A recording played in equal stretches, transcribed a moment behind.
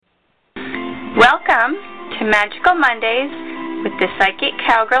Welcome to Magical Mondays with the Psychic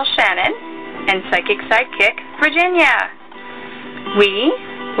Cowgirl Shannon and Psychic Sidekick Virginia. We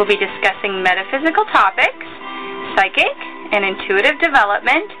will be discussing metaphysical topics, psychic and intuitive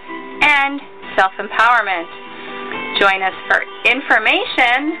development, and self-empowerment. Join us for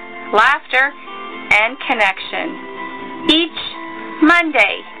information, laughter, and connection each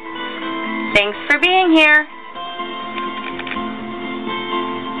Monday. Thanks for being here.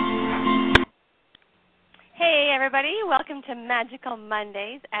 Hey everybody, welcome to Magical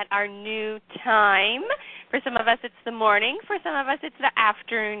Mondays at our new time. For some of us it's the morning, for some of us it's the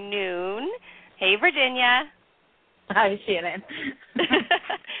afternoon. Hey Virginia. Hi Shannon.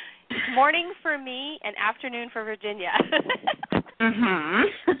 Morning for me and afternoon for Virginia.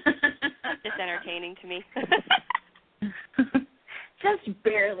 Just entertaining to me. Just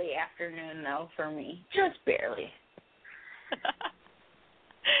barely afternoon though for me. Just barely.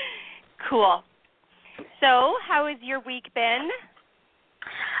 Cool. So, how has your week been?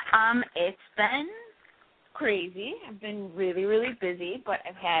 It's been crazy. I've been really, really busy, but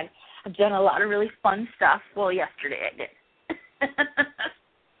I've done a lot of really fun stuff. Well, yesterday I did.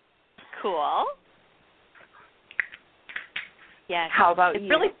 Cool. Yes. How about it's you?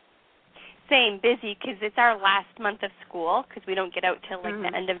 Really same, busy, because it's our last month of school, because we don't get out till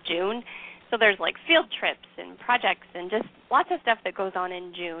the end of June. So there's like field trips and projects and just lots of stuff that goes on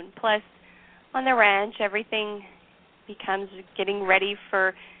in June. Plus, on the ranch, everything becomes getting ready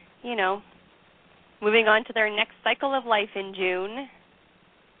for, moving on to their next cycle of life in June.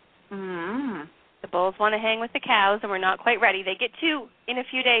 The bulls want to hang with the cows, and we're not quite ready. They get to in a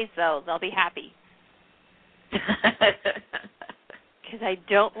few days, though. They'll be happy. Because I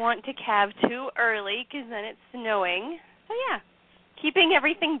don't want to calve too early, because then it's snowing. So, yeah, keeping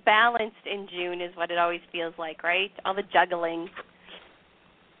everything balanced in June is what it always feels like, right? All the juggling.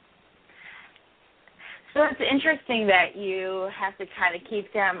 So it's interesting that you have to kind of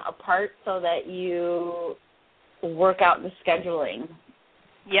keep them apart so that you work out the scheduling.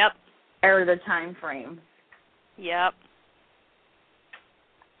 Yep. Or the time frame. Yep.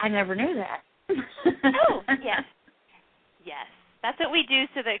 I never knew that. Oh, yes. Yes. That's what we do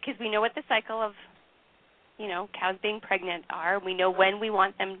so that, because we know what the cycle of, cows being pregnant are. We know when we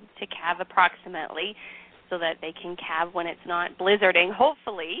want them to calve approximately so that they can calve when it's not blizzarding,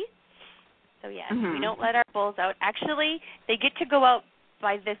 hopefully. So, yes, we don't let our bulls out. Actually, they get to go out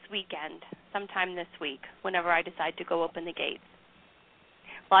by this weekend, sometime this week, whenever I decide to go open the gates.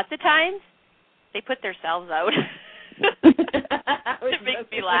 Lots of times, they put themselves out. It makes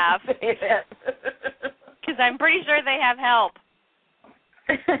me laugh. Because I'm pretty sure they have help.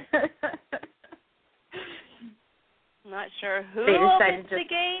 I'm not sure who opens the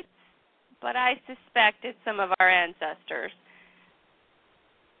gates, but I suspect it's some of our ancestors.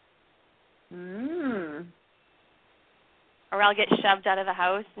 Or I'll get shoved out of the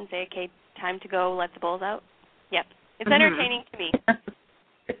house and say, okay, time to go, let the bulls out. Yep. It's entertaining to me.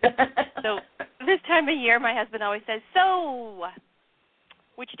 So this time of year, my husband always says, so,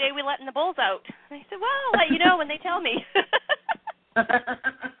 which day are we letting the bulls out? And I said, well, I'll let you know when they tell me.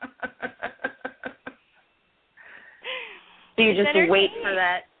 So you just wait for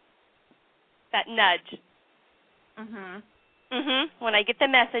that nudge. When I get the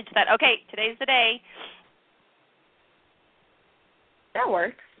message that, okay, today's the day. That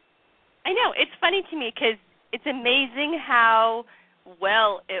works. I know. It's funny to me because it's amazing how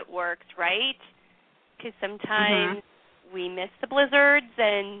well it works, right? Because sometimes we miss the blizzards,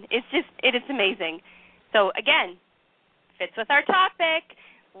 and it is amazing. So, again, fits with our topic,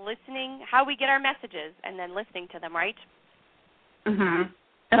 listening, how we get our messages, and then listening to them, right?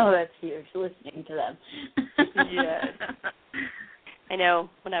 Oh, that's huge, listening to them. Yes. I know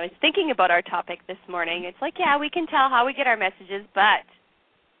when I was thinking about our topic this morning, it's like, yeah, we can tell how we get our messages, but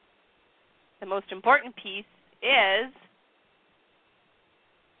the most important piece is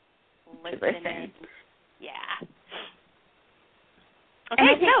listening. Yeah. Okay, and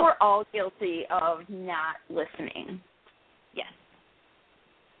I think we're all guilty of not listening. Yes.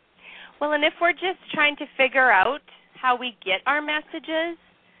 Well, and if we're just trying to figure out how we get our messages,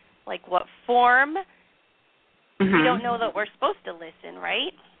 like what form, we don't know that we're supposed to listen,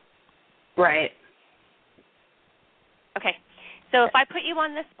 right? Right. Okay. So if I put you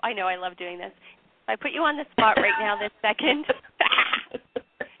on this, I know I love doing this. If I put you on the spot right now this second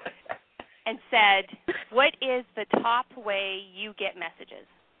and said, what is the top way you get messages?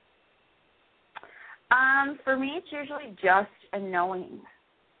 For me, it's usually just a knowing.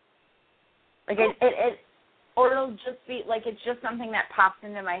 Like it or it'll just be like it's just something that pops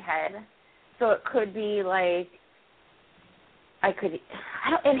into my head. So it could be like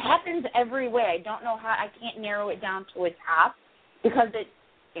it happens every way. I don't know how, I can't narrow it down to a top because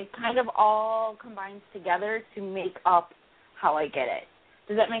it kind of all combines together to make up how I get it.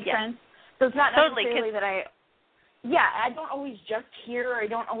 Does that make sense? So it's not necessarily that I don't always just hear, or I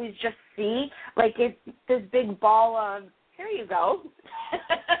don't always just see. Like, it's this big ball of, here you go.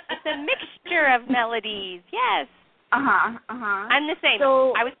 It's a mixture of melodies, yes. I'm the same.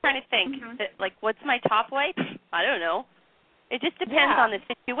 So, I was trying to think, that, like, what's my top way? I don't know. It just depends on the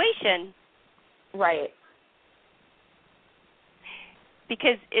situation. Right.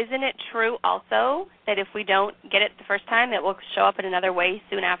 Because isn't it true also that if we don't get it the first time, it will show up in another way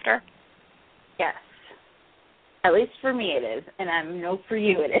soon after? Yes. At least for me it is, and I know for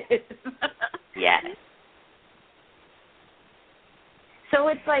you it is. Yes. So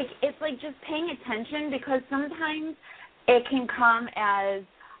it's like just paying attention, because sometimes it can come as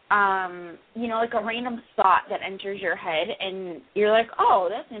like a random thought that enters your head, and you're like, oh,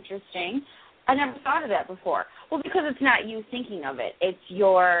 that's interesting. I never thought of that before. Well, because it's not you thinking of it. It's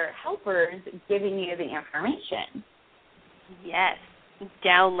your helpers giving you the information. Yes,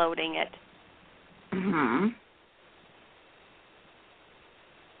 downloading it.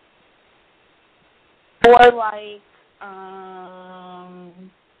 Or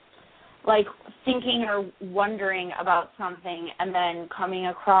like thinking or wondering about something and then coming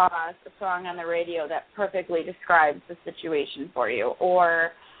across a song on the radio that perfectly describes the situation for you,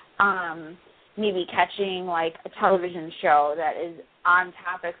 or maybe catching like a television show that is on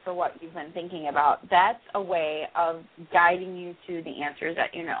topic for what you've been thinking about. That's a way of guiding you to the answers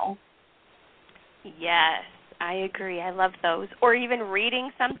that you know. Yes, I agree. I love those. Or even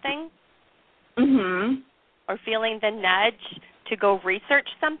reading something. Or feeling the nudge to go research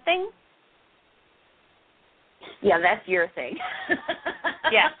something. Yeah, that's your thing.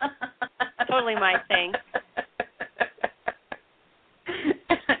 Yeah, totally my thing.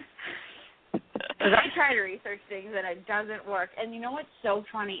 I try to research things and it doesn't work. And you know what's so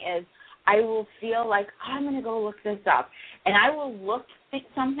funny is I will feel like, oh, I'm going to go look this up. And I will pick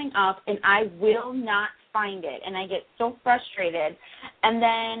something up, and I will not find it. And I get so frustrated. And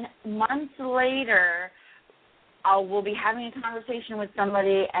then months later, we'll be having a conversation with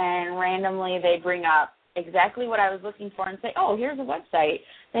somebody, and randomly they bring up exactly what I was looking for and say, oh, here's a website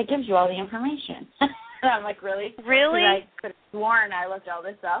that gives you all the information. And I'm like, really? Really? I could have sworn I looked all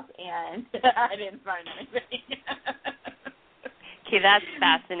this up, and I didn't find anything. Okay, that's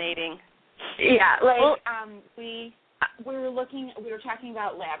fascinating. Yeah, we were talking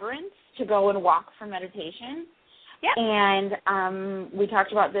about labyrinths to go and walk for meditation. Yeah. And we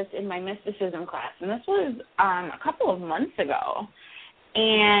talked about this in my mysticism class, and this was a couple of months ago.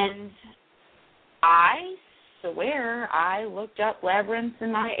 And I swear I looked up labyrinths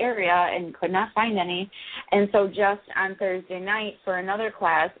in my area and could not find any. And so just on Thursday night for another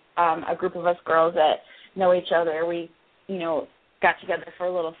class, a group of us girls that know each other, we, got together for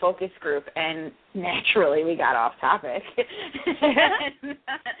a little focus group, and naturally we got off topic.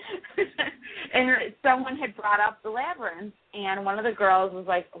 And someone had brought up the Labyrinth, and one of the girls was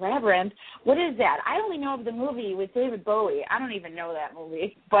like, Labyrinth? What is that? I only know of the movie with David Bowie. I don't even know that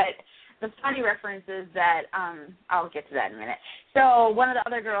movie. But the funny reference is that, I'll get to that in a minute. So one of the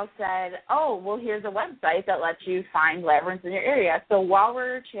other girls said, oh, well, here's a website that lets you find labyrinths in your area. So while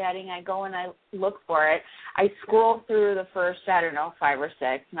we're chatting, I go and I look for it. I scroll through the first, 5 or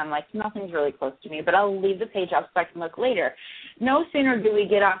 6, and I'm like, nothing's really close to me, but I'll leave the page up so I can look later. No sooner do we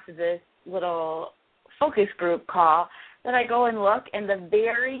get off of this little focus group call that I go and look, and the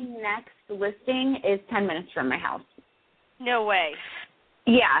very next listing is 10 minutes from my house. No way.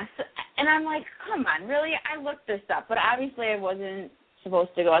 Yes, and I'm like, come on, really? I looked this up, but obviously I wasn't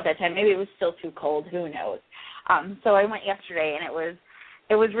supposed to go at that time. Maybe it was still too cold. Who knows? So I went yesterday, and it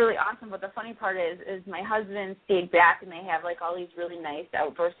was really awesome. But the funny part is my husband stayed back, and they have like all these really nice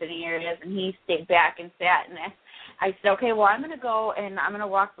outdoor sitting areas, and he stayed back and sat. And I said, okay, well, I'm going to go and I'm going to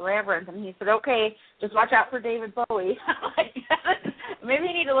walk the labyrinth. And he said, okay, just watch out for David Bowie. I'm like, maybe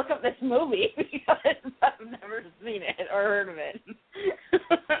you need to look up this movie because I've never seen it or heard of it.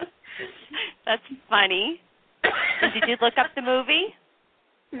 That's funny. Did you look up the movie?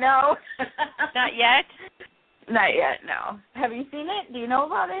 No. Not yet? Not yet, no. Have you seen it? Do you know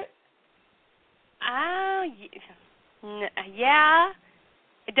about it? Yeah.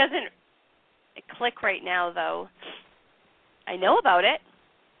 It doesn't click right now, though. I know about it.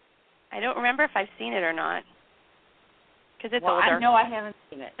 I don't remember if I've seen it or not. Because it's older. I know I haven't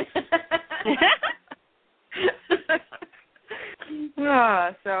seen it.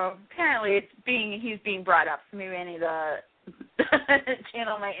 So apparently he's being brought up, so maybe I need to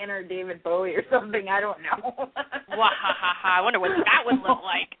channel my inner David Bowie or something. I don't know. Wah, ha, ha, ha. I wonder what that would look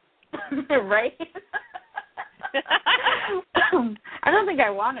like. Right? I don't think I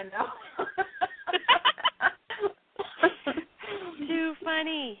want to know. Too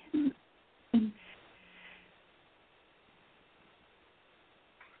funny.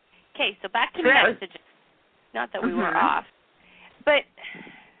 Okay, so back to messages. Not that we were off, but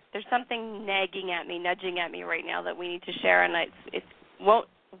there's something nudging at me right now that we need to share, and it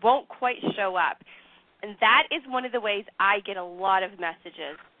won't quite show up. And that is one of the ways I get a lot of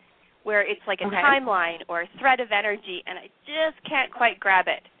messages, where it's like a timeline or a thread of energy, and I just can't quite grab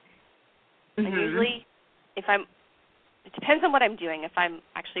it. And usually, it depends on what I'm doing. If I'm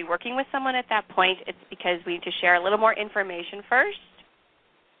actually working with someone at that point, it's because we need to share a little more information first.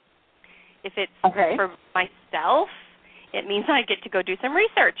 If it's for myself, it means I get to go do some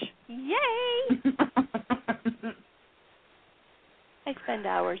research. Yay! I spend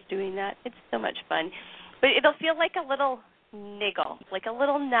hours doing that. It's so much fun. But it'll feel like a little niggle, like a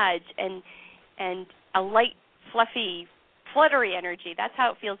little nudge, and a light, fluffy, fluttery energy. That's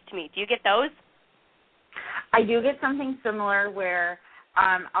how it feels to me. Do you get those? I do get something similar where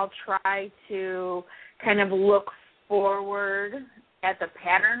I'll try to kind of look forward at the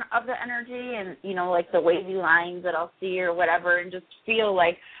pattern of the energy and, you know, like the wavy lines that I'll see or whatever, and just feel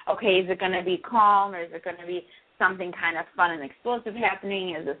like, okay, is it going to be calm, or is it going to be something kind of fun and explosive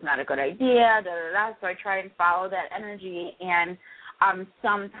happening? Is this not a good idea? Da, da, da. So I try and follow that energy, and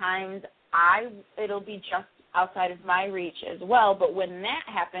sometimes it'll be just outside of my reach as well, but when that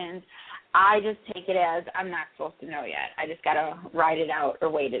happens, I just take it as I'm not supposed to know yet. I just got to ride it out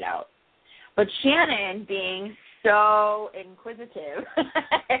or wait it out. But Shannon, being so inquisitive,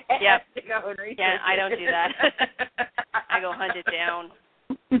 yep. to go and research. Yeah, I don't do that. I go hunt it down.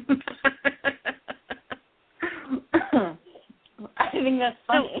 I think that's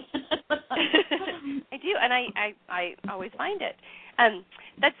funny. I do, and I always find it.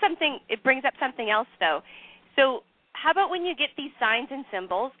 That's something. It brings up something else, though. So how about when you get these signs and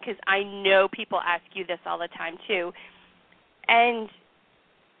symbols, because I know people ask you this all the time, too, and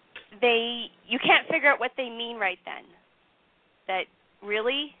you can't figure out what they mean right then. That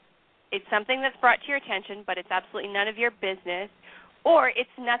really it's something that's brought to your attention, but it's absolutely none of your business, or it's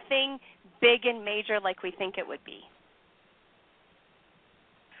nothing big and major like we think it would be.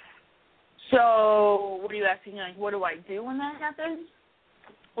 So what are you asking, like, what do I do when that happens?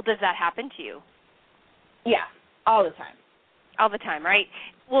 Well, does that happen to you? Yeah, all the time. All the time, right?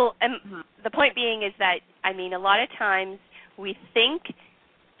 Well, the point being is that, I mean, a lot of times we think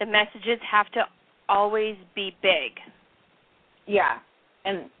the messages have to always be big. Yeah,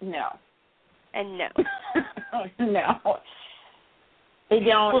 and no. And no. No. They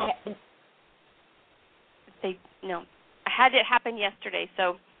don't. Well, no. I had it happen yesterday.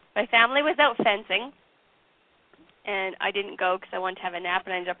 So my family was out fencing, and I didn't go because I wanted to have a nap,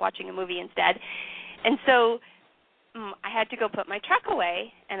 and I ended up watching a movie instead. And so I had to go put my truck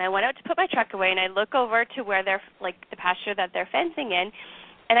away, and I went out to put my truck away, and I look over to where they're, like, the pasture that they're fencing in,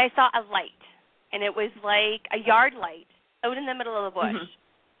 and I saw a light, and it was like a yard light out in the middle of the bush.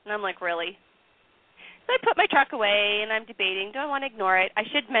 Mm-hmm. And I'm like, really? So I put my truck away, and I'm debating, do I want to ignore it? I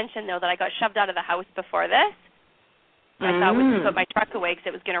should mention, though, that I got shoved out of the house before this. I thought I would put my truck away because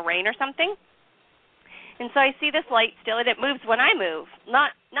it was going to rain or something. And so I see this light still, and it moves when I move.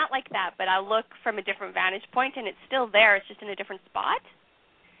 Not like that, but I'll look from a different vantage point, and it's still there. It's just in a different spot.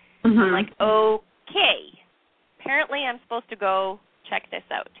 Mm-hmm. I'm like, okay. Apparently I'm supposed to go check this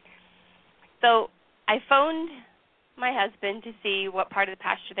out. So I phoned my husband to see what part of the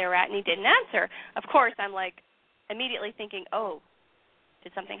pasture they were at, and he didn't answer. Of course, I'm like immediately thinking, oh,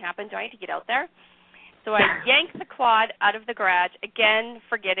 did something happen? Do I need to get out there? So I yanked the quad out of the garage, again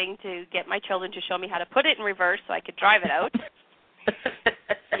forgetting to get my children to show me how to put it in reverse so I could drive it out.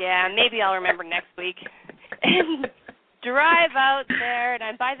 Yeah, maybe I'll remember next week. And drive out there, and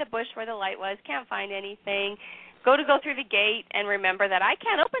I'm by the bush where the light was, can't find anything. Go through the gate and remember that I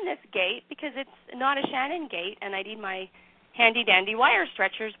can't open this gate because it's not a Shannon gate, and I need my handy-dandy wire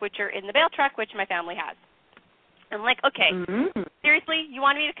stretchers, which are in the bale truck, which my family has. I'm like, okay, seriously, you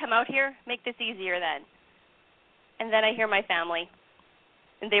want me to come out here? Make this easier then. And then I hear my family,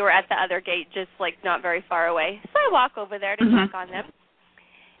 and they were at the other gate, just like not very far away. So I walk over there to check on them.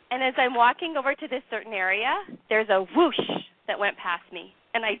 And as I'm walking over to this certain area, there's a whoosh that went past me,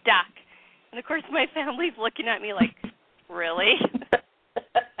 and I duck. And, of course, my family's looking at me like, really?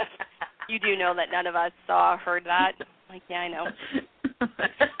 You do know that none of us saw or heard that? I'm like, yeah, I know.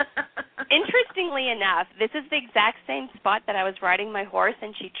 Interestingly enough, this is the exact same spot that I was riding my horse,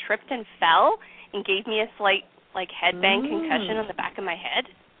 and she tripped and fell and gave me a slight like headbang concussion on the back of my head.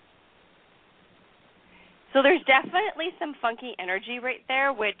 So there's definitely some funky energy right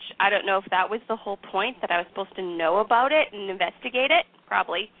there, which I don't know if that was the whole point, that I was supposed to know about it and investigate it.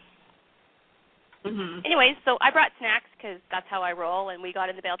 Probably. Mm-hmm. Anyways, so I brought snacks because that's how I roll, and we got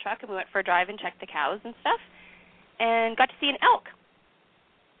in the bale truck and we went for a drive and checked the cows and stuff, and got to see an elk.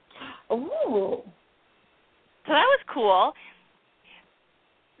 Ooh. So that was cool.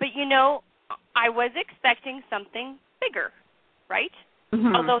 But, you know, I was expecting something bigger, right?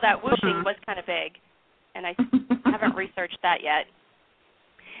 Mm-hmm. Although that whooshing was kind of big, and I haven't researched that yet.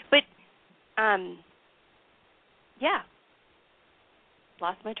 But, yeah,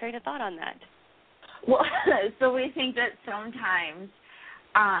 lost my train of thought on that. Well, so we think that sometimes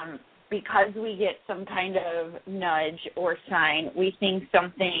because we get some kind of nudge or sign, we think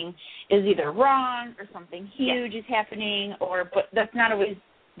something is either wrong or something huge is happening, but that's not always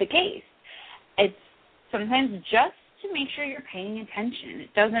the case. It's sometimes just to make sure you're paying attention.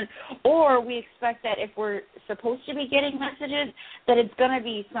 It doesn't, or we expect that if we're supposed to be getting messages, that it's going to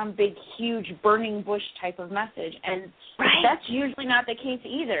be some big, huge, burning bush type of message. And that's usually not the case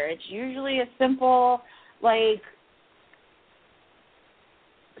either. It's usually a simple, like,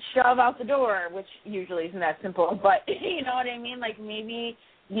 shove out the door, which usually isn't that simple, but you know what I mean? Like maybe,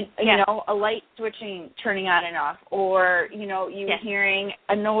 you know, a light turning on and off, or, you know, you hearing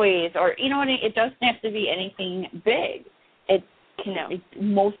a noise, or, you know what I mean? It doesn't have to be anything big.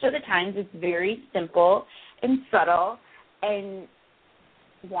 Most of the times it's very simple and subtle and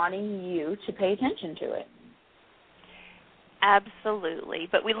wanting you to pay attention to it. Absolutely.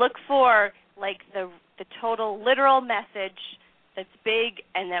 But we look for, like, the total literal message that's big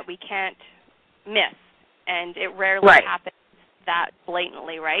and that we can't miss, and it rarely happens that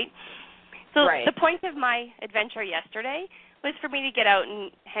blatantly, right? So the point of my adventure yesterday was for me to get out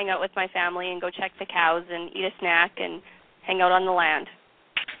and hang out with my family and go check the cows and eat a snack and hang out on the land.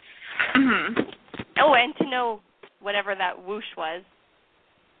 Mm-hmm. Oh, and to know whatever that whoosh was.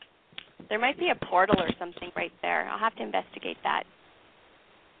 There might be a portal or something right there. I'll have to investigate that.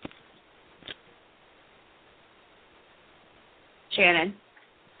 Shannon.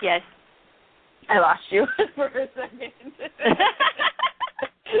 Yes. I lost you for a second.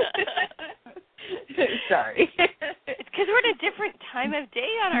 Sorry. It's because we're at a different time of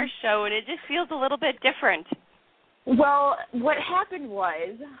day on our show, and it just feels a little bit different. Well, what happened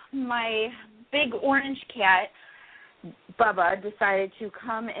was my big orange cat, Bubba, decided to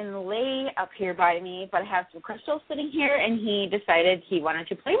come and lay up here by me, but I have some crystals sitting here, and he decided he wanted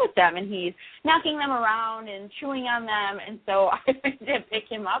to play with them, and he's knocking them around and chewing on them, and so I went to pick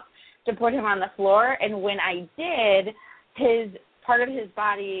him up to put him on the floor, and when I did, part of his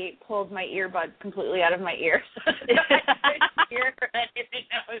body pulled my earbud completely out of my ear. So I couldn't hear anything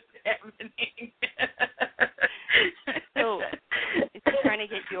that was happening. So, is he trying to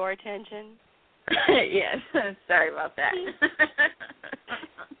get your attention? Yes, sorry about that.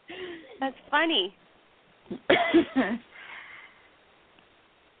 That's funny.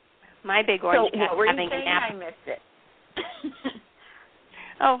 My big orange cat's having a nap. I missed it.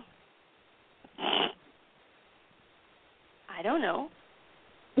 Oh. I don't know.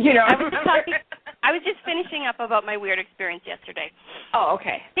 You know, I was just finishing up about my weird experience yesterday. Oh,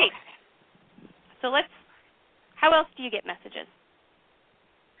 okay. Hey. So how else do you get messages?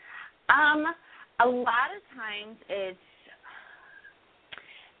 A lot of times it's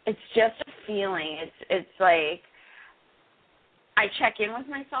just a feeling. It's like I check in with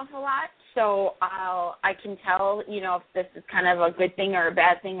myself a lot, so I can tell, you know, if this is kind of a good thing or a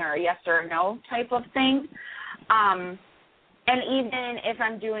bad thing or a yes or a no type of thing. And even if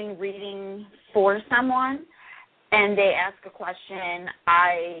I'm doing reading for someone and they ask a question,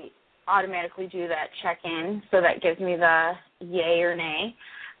 I automatically do that check-in, so that gives me the yay or nay.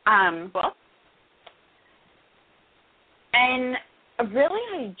 And really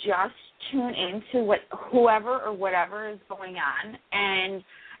I just tune into whoever or whatever is going on, and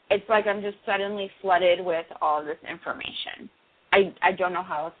it's like I'm just suddenly flooded with all of this information. I don't know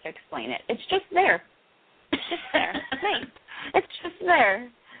how else to explain it. It's just there. It's just there. Nice. It's just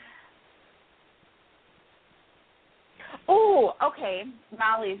there. Oh, okay.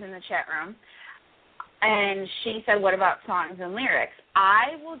 Molly's in the chat room, and she said, what about songs and lyrics?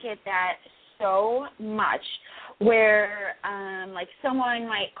 I will get that so much where, like, someone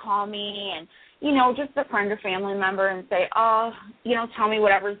might call me and, you know, just a friend or family member and say, oh, you know, tell me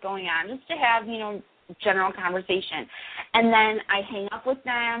whatever's going on, just to have, you know, general conversation. And then I hang up with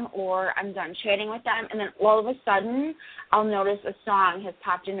them, or I'm done chatting with them, and then all of a sudden I'll notice a song has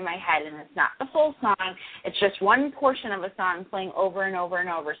popped into my head, and it's not the full song. It's just one portion of a song playing over and over and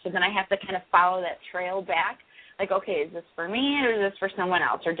over. So then I have to kind of follow that trail back like, okay, is this for me or is this for someone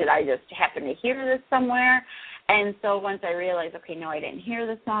else? Or did I just happen to hear this somewhere? And so once I realized, okay, no, I didn't hear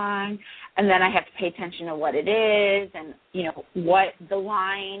the song, and then I have to pay attention to what it is and, you know, what the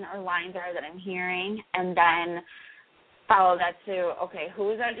line or lines are that I'm hearing, and then follow that to, okay, who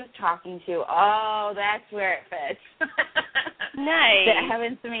was I just talking to? Oh, that's where it fits. Nice. That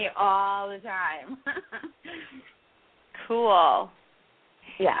happens to me all the time. Cool.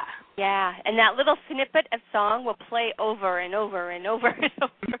 Yeah. Yeah, and that little snippet of song will play over and over and over and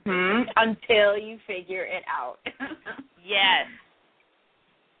over. Mm-hmm. Until you figure it out. Yes.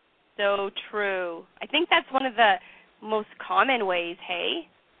 So true. I think that's one of the most common ways, hey,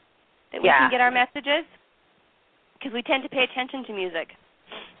 that we can get our messages, because we tend to pay attention to music.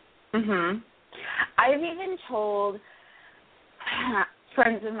 Mhm. I've even told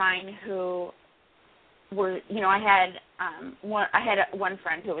friends of mine who were, you know, I had one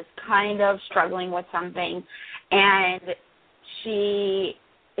friend who was kind of struggling with something, and she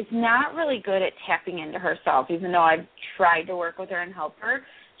is not really good at tapping into herself, even though I've tried to work with her and help her.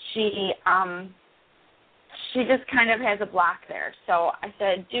 She just kind of has a block there. So I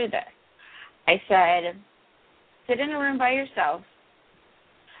said, do this. I said, sit in a room by yourself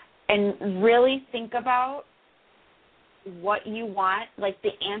and really think about what you want, like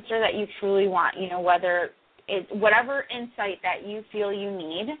the answer that you truly want, you know, whether it's whatever insight that you feel you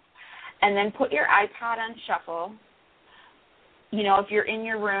need, and then put your iPod on shuffle. You know, if you're in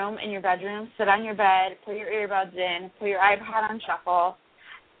your room, in your bedroom, sit on your bed, put your earbuds in, put your iPod on shuffle,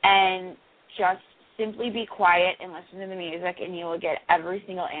 and just simply be quiet and listen to the music, and you will get every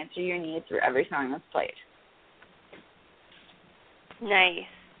single answer you need through every song that's played. Nice.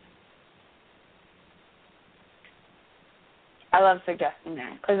 I love suggesting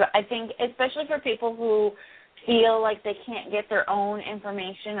that because I think, especially for people who feel like they can't get their own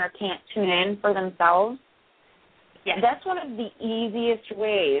information or can't tune in for themselves, that's one of the easiest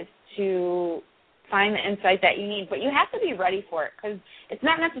ways to find the insight that you need. But you have to be ready for it because it's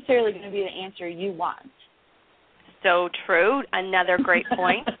not necessarily going to be the answer you want. So true. Another great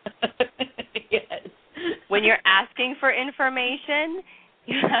point. Yes. When you're asking for information,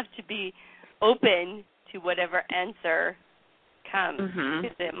 you have to be open to whatever answer comes.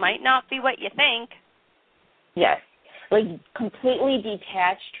 Because it might not be what you think. Yes. Like completely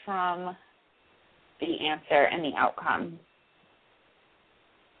detached from the answer and the outcome.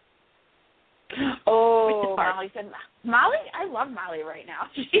 Oh, Molly said, Molly, I love Molly right now.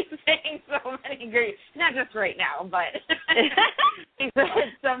 She's saying so many great, not just right now, but she said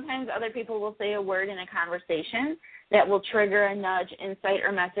sometimes other people will say a word in a conversation that will trigger a nudge, insight,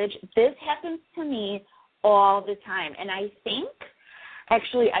 or message. This happens to me all the time. And I think,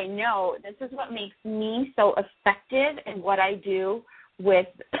 actually, I know this is what makes me so effective in what I do with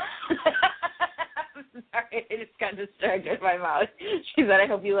sorry, I just got distracted by Molly. She said, I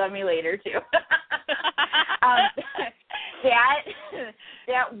hope you love me later, too.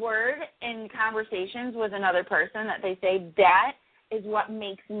 That word in conversations with another person that they say, that is what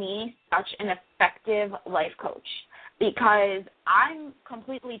makes me such an effective life coach, because I'm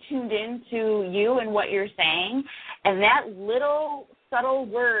completely tuned into you and what you're saying, and that little subtle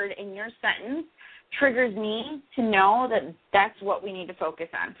word in your sentence triggers me to know that that's what we need to focus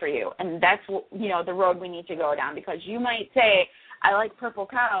on for you, and that's what, you know, the road we need to go down, because you might say, I like purple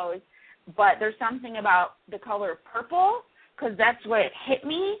cows, but there's something about the color purple, because that's what hit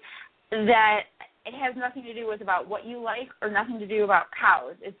me, that it has nothing to do with about what you like or nothing to do about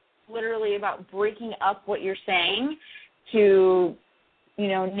cows. It's literally about breaking up what you're saying to, you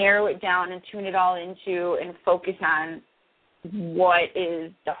know, narrow it down and tune it all into and focus on what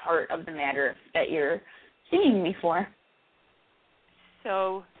is the heart of the matter that you're seeing me for.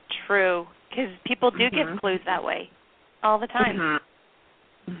 So true, because people do give clues that way all the time.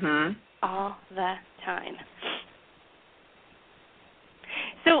 All the time.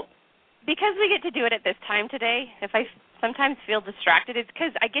 So because we get to do it at this time today, if I sometimes feel distracted, it's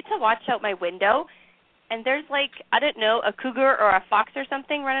because I get to watch out my window, and there's like, I don't know, a cougar or a fox or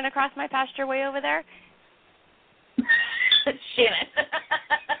something running across my pasture way over there. Shannon.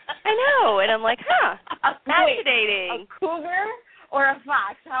 I know, and I'm like, fascinating. Wait, a cougar or a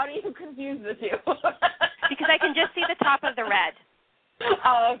fox? How do you confuse the two? Because I can just see the top of the red.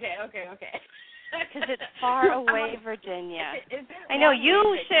 Oh, okay. Because it's far away, Virginia. I know,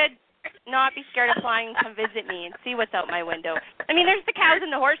 you should not be scared of flying and come visit me and see what's out my window. I mean, there's the cows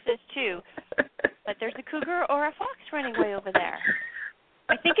and the horses, too. But there's a cougar or a fox running way over there.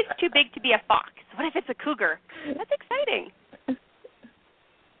 I think it's too big to be a fox. What if it's a cougar? That's exciting.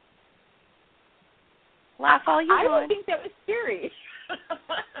 Laugh all you want. I don't think that was scary.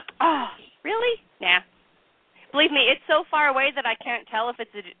 Oh, really? Nah. Believe me, it's so far away that I can't tell if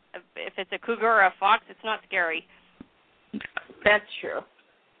it's a cougar or a fox. It's not scary. That's true.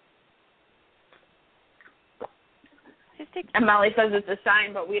 Just And Molly says it's a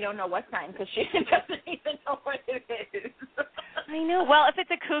sign, but we don't know what sign because she doesn't even know what it is. I know. Well, if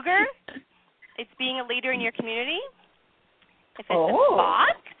it's a cougar, it's being a leader in your community. If it's a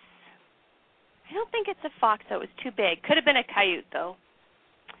fox, I don't think it's a fox, though. It was too big. Could have been a coyote, though.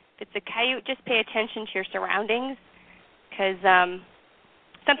 If it's a coyote, just pay attention to your surroundings because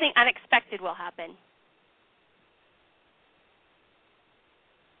something unexpected will happen.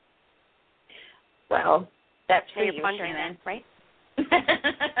 Well, that's for you're you, pondering Shannon. that, right?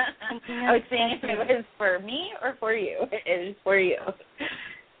 I was saying if it was for me or for you. It is for you.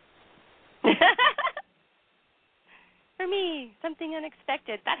 For me, something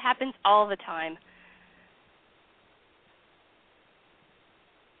unexpected. That happens all the time.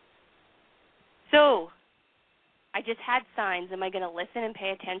 So, I just had signs. Am I going to listen and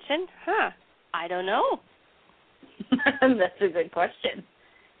pay attention? I don't know. That's a good question.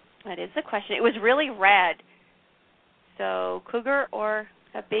 That is the question. It was really red. So, cougar or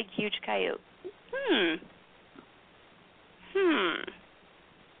a big, huge coyote?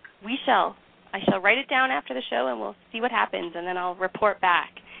 I shall write it down after the show, and we'll see what happens, and then I'll report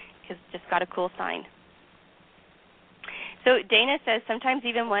back because just got a cool sign. So Dana says sometimes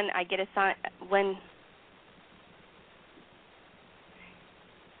even when I get a sign, when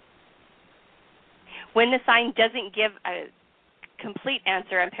the sign doesn't give a complete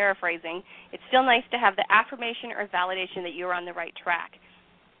answer, I'm paraphrasing, it's still nice to have the affirmation or validation that you're on the right track.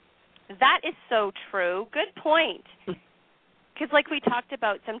 That is so true. Good point. Because like we talked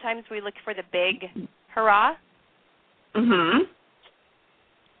about, sometimes we look for the big hurrah. Mhm.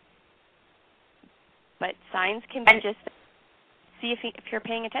 But signs can be just see if you're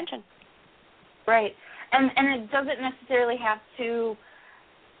paying attention. Right. And it doesn't necessarily have to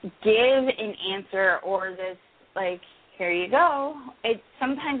give an answer or this, like, here you go.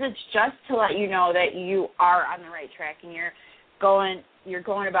 Sometimes it's just to let you know that you are on the right track and you're going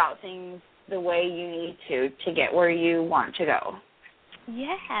about things the way you need to get where you want to go.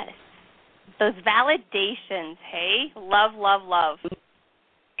 Yes. Those validations, hey? Love, love, love.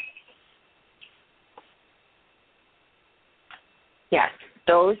 Yes,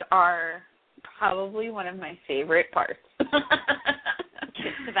 those are probably one of my favorite parts.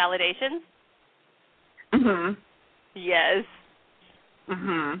 The validations? Mhm. Yes.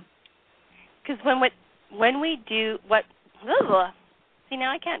 Mhm. Because when we do what, see,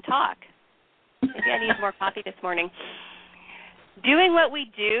 now I can't talk. Maybe I need more coffee this morning. Doing what we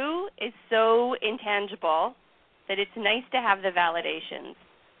do is so intangible that it's nice to have the validations.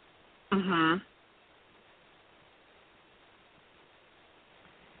 Mhm.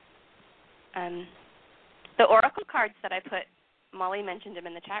 The oracle cards that I put, Molly mentioned them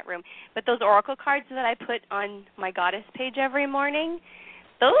in the chat room, but those oracle cards that I put on my goddess page every morning,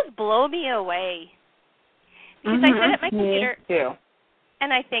 those blow me away. Because I sit at my computer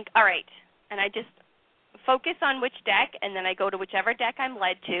and I think, all right, and I just focus on which deck, and then I go to whichever deck I'm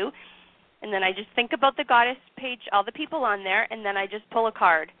led to, and then I just think about the goddess page, all the people on there, and then I just pull a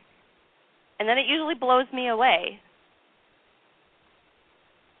card. And then it usually blows me away.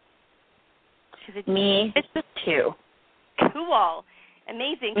 Me too. Cool.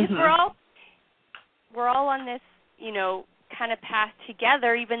 Amazing. Because we're all on this, kind of path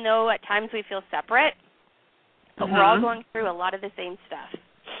together, even though at times we feel separate. But we're all going through a lot of the same stuff.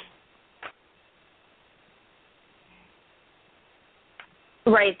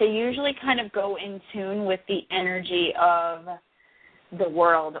 Right. They usually kind of go in tune with the energy of the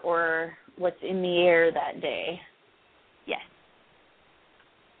world or what's in the air that day. Yes.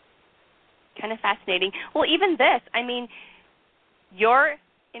 Kind of fascinating. Well, even this, I mean, you're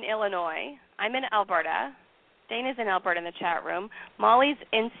in Illinois. I'm in Alberta. Dana's in Alberta in the chat room. Molly's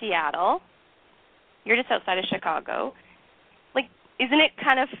in Seattle. You're just outside of Chicago. Like, isn't it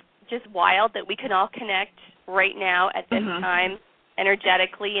kind of just wild that we can all connect right now at this time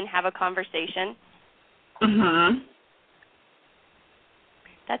energetically and have a conversation?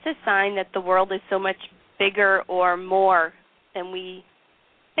 That's a sign that the world is so much bigger or more than we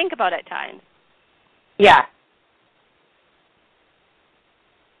think about at times. Yeah.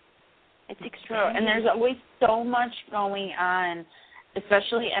 It's true. And there's always so much going on,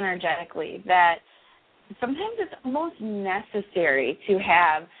 especially energetically, that sometimes it's almost necessary to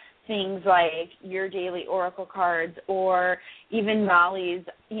have things like your daily oracle cards or even Molly's,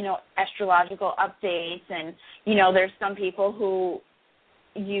 astrological updates. And, there's some people who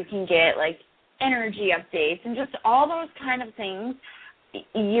you can get, like, energy updates and just all those kind of things.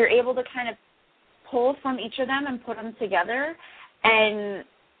 You're able to kind of pull from each of them and put them together and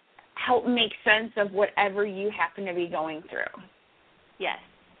help make sense of whatever you happen to be going through. Yes.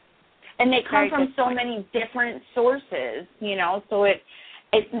 And they come Very from good so point. many different sources, so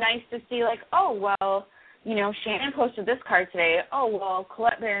it's nice to see, like, oh, well, Shannon posted this card today. Oh, well,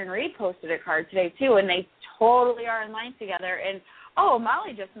 Colette Barron-Reed posted a card today, too, and they totally are in line together. And, oh,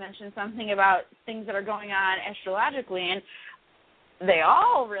 Molly just mentioned something about things that are going on astrologically, and they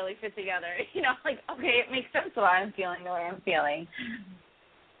all really fit together. Like, okay, it makes sense why I'm feeling the way I'm feeling.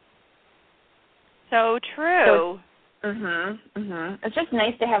 So true. It's just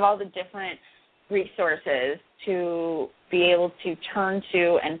nice to have all the different resources to be able to turn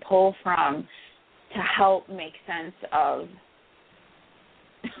to and pull from to help make sense of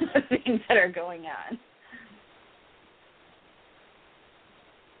the things that are going on.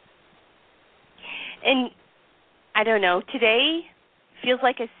 And I don't know, today feels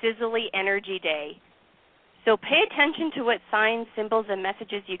like a sizzly energy day. So pay attention to what signs, symbols, and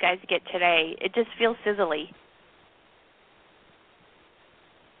messages you guys get today. It just feels sizzly.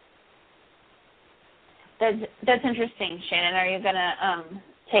 That's interesting, Shannon. Are you going to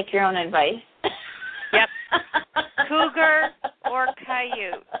take your own advice? Yep. Cougar or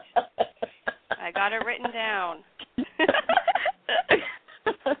coyote. I got it written down.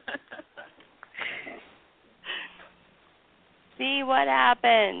 See what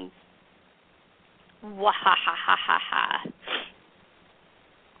happens. Wahahahaha.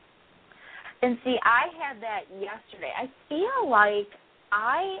 And see, I had that yesterday. I feel like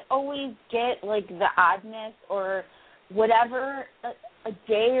I always get, like, the oddness or whatever a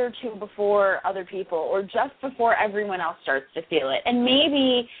day or two before other people or just before everyone else starts to feel it. And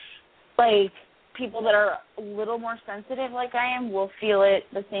maybe, like, people that are a little more sensitive like I am will feel it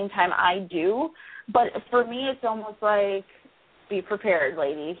the same time I do. But for me, it's almost like, be prepared,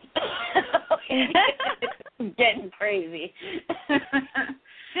 ladies. It's getting crazy.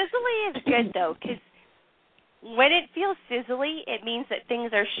 Sizzly is good, though, because when it feels sizzly, it means that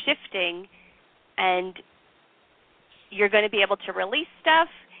things are shifting and you're going to be able to release stuff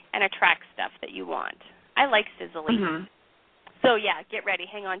and attract stuff that you want. I like sizzly. Mm-hmm. So, yeah, get ready.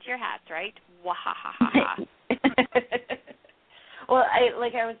 Hang on to your hats, right? Wahahaha. Well,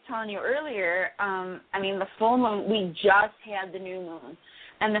 like I was telling you earlier, the full moon, we just had the new moon,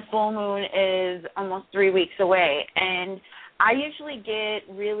 and the full moon is almost 3 weeks away. And I usually get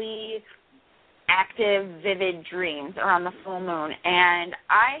really active, vivid dreams around the full moon, and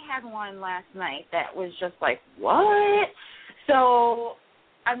I had one last night that was just like, what? So,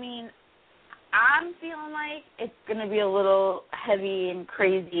 I'm feeling like it's going to be a little heavy and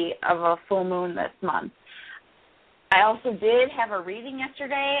crazy of a full moon this month. I also did have a reading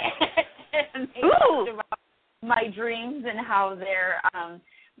yesterday, and they talked about my dreams and how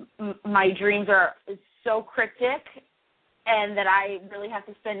my dreams are so cryptic, and that I really have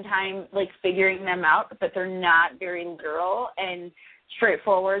to spend time, like, figuring them out, but they're not very literal and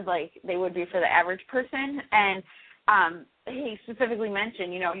straightforward like they would be for the average person. And he specifically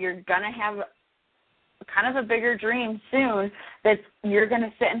mentioned, you're going to have kind of a bigger dream soon that you're going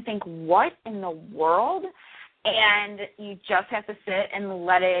to sit and think, what in the world? And you just have to sit and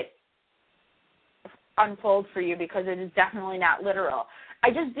let it unfold for you because it is definitely not literal. I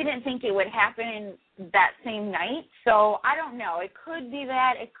just didn't think it would happen that same night, so I don't know. It could be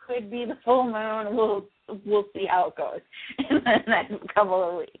that. It could be the full moon. We'll see how it goes in the next couple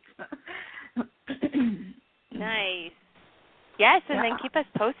of weeks. Nice. Yes, and then keep us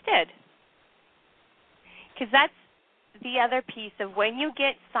posted. Because that's the other piece of when you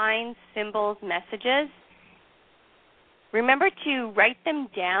get signs, symbols, messages, remember to write them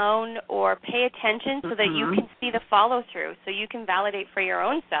down or pay attention so that you can see the follow-through, so you can validate for your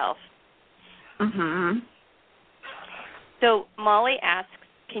own self. Mm-hmm. So Molly asks,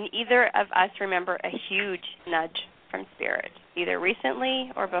 can either of us remember a huge nudge from Spirit, either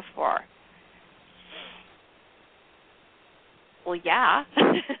recently or before? Well, yeah.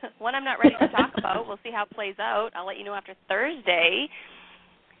 One I'm not ready to talk about. We'll see how it plays out. I'll let you know after Thursday.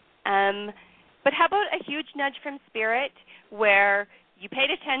 But how about a huge nudge from Spirit where you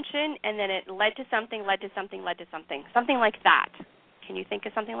paid attention and then it led to something, led to something, led to something, something like that? Can you think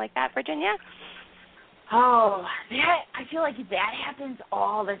of something like that, Virginia? Oh, I feel like that happens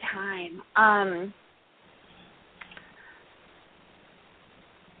all the time. I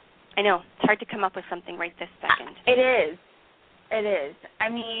know. It's hard to come up with something right this second. It is.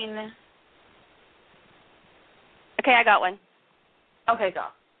 Okay, I got one. Okay, go.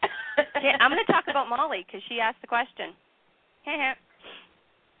 Okay, I'm going to talk about Molly because she asked the question.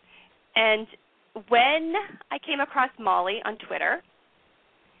 And when I came across Molly on Twitter,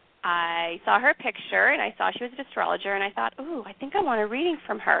 I saw her picture, and I saw she was an astrologer, and I thought, ooh, I think I want a reading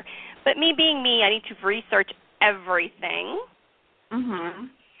from her. But me being me, I need to research everything. Mhm.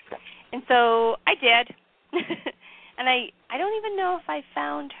 And so I did. And I don't even know if I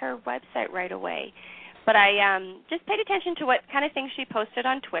found her website right away. But I just paid attention to what kind of things she posted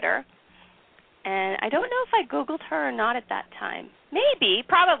on Twitter. And I don't know if I Googled her or not at that time. Maybe,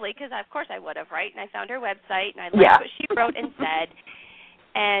 probably, because of course I would have, right? And I found her website, and I liked what she wrote and said.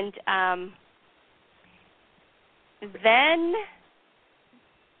 And then,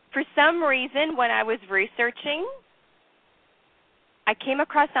 for some reason, when I was researching, I came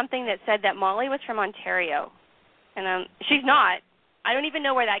across something that said that Molly was from Ontario. And she's not. I don't even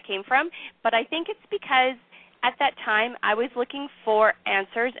know where that came from, but I think it's because at that time I was looking for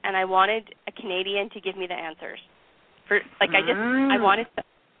answers, and I wanted a Canadian to give me the answers. I wanted to,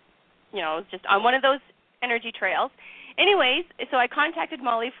 just on one of those energy trails. Anyways, so I contacted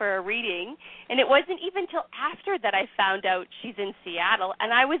Molly for a reading, and it wasn't even till after that I found out she's in Seattle,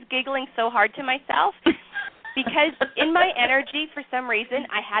 and I was giggling so hard to myself because in my energy, for some reason,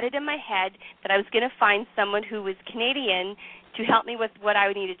 I had it in my head that I was going to find someone who was Canadian to help me with what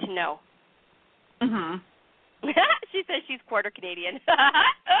I needed to know. Mhm. She says she's quarter Canadian.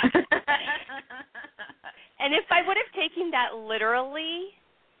 And if I would have taken that literally,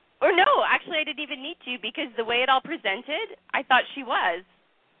 or no, actually I didn't even need to, because the way it all presented, I thought she was.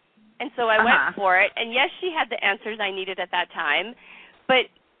 And so I went for it. And yes, she had the answers I needed at that time. But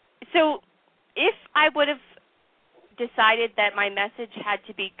so if I would have decided that my message had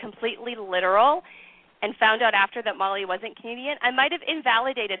to be completely literal and found out after that Molly wasn't Canadian, I might have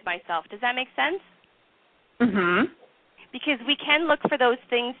invalidated myself. Does that make sense? Mhm. Because we can look for those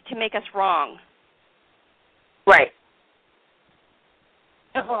things to make us wrong. Right.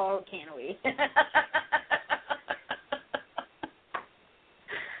 Oh, can we?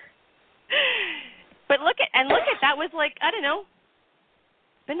 But look at that was like, I don't know,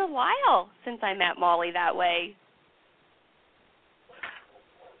 it's been a while since I met Molly that way.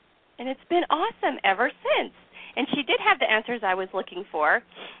 And it's been awesome ever since. And she did have the answers I was looking for.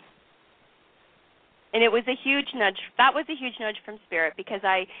 And it was a huge nudge. That was a huge nudge from Spirit, because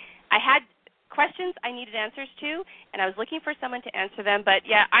I had questions I needed answers to, and I was looking for someone to answer them. But,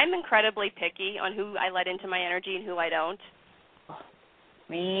 yeah, I'm incredibly picky on who I let into my energy and who I don't.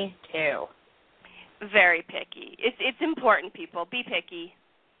 Me too. Very picky. It's important, people. Be picky.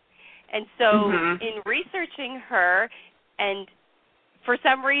 And so in researching her, and for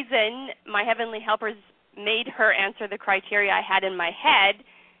some reason my heavenly helpers made her answer the criteria I had in my head,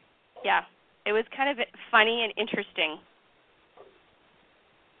 yeah, it was kind of funny and interesting.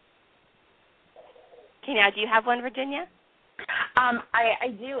 Okay, now, do you have one, Virginia? I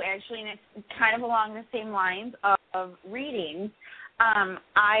do, actually, and it's kind of along the same lines of readings.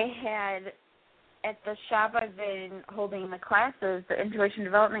 I had, at the shop I've been holding the classes, the intuition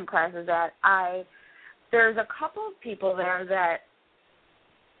development classes at, there's a couple of people there that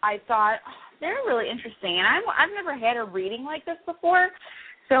I thought, they're really interesting, and I've never had a reading like this before,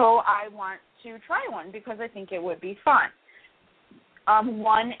 so I want to try one because I think it would be fun.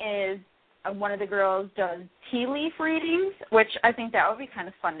 One is, one of the girls does tea leaf readings, which I think that would be kind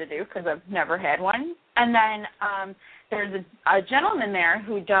of fun to do because I've never had one. And then there's a gentleman there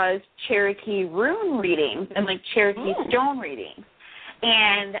who does Cherokee rune readings and, like, Cherokee stone readings.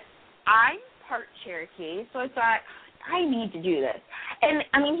 And I'm part Cherokee, so I thought, I need to do this. And,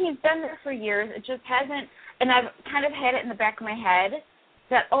 I mean, he's been there for years. It just hasn't, and I've kind of had it in the back of my head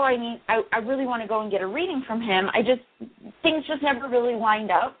that, I really want to go and get a reading from him. Things just never really lined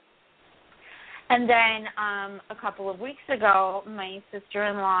up. And then a couple of weeks ago, my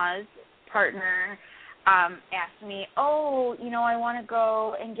sister-in-law's partner asked me, I want to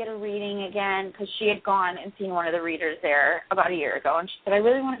go and get a reading again, because she had gone and seen one of the readers there about a year ago. And she said, I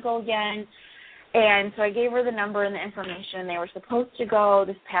really want to go again. And so I gave her the number and the information. They were supposed to go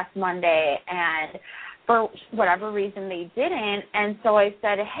this past Monday, and for whatever reason they didn't. And so I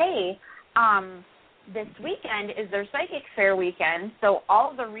said, hey, this weekend is their psychic fair weekend, so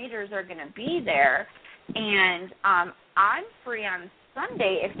all the readers are going to be there, and I'm free on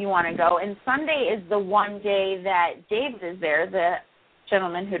Sunday if you want to go. And Sunday is the one day that Dave is there, the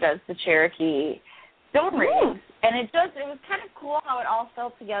gentleman who does the Cherokee stone readings. And it was kind of cool how it all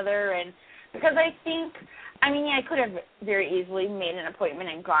fell together, and because I think, I could have very easily made an appointment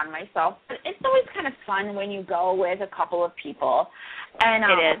and gone myself, but it's always kind of fun when you go with a couple of people. And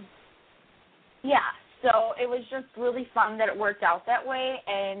it is. Yeah, so it was just really fun that it worked out that way,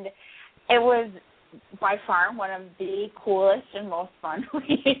 and it was by far one of the coolest and most fun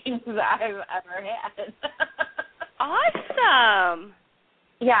readings I've ever had. Awesome.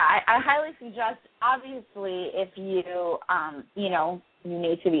 I highly suggest, obviously, if you, you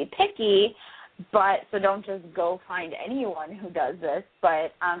need to be picky, but so don't just go find anyone who does this.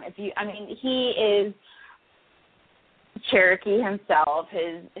 But he is Cherokee himself.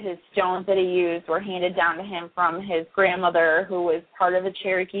 His stones that he used were handed down to him from his grandmother, who was part of the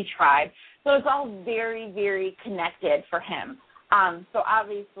Cherokee tribe. So it's all very, very connected for him. So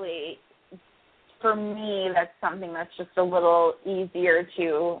obviously, for me, that's something that's just a little easier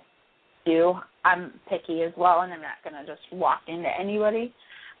to do. I'm picky as well, and I'm not going to just walk into anybody.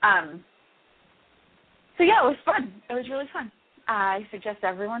 So, yeah, it was fun. It was really fun. I suggest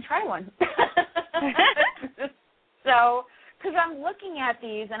everyone try one. So, because I'm looking at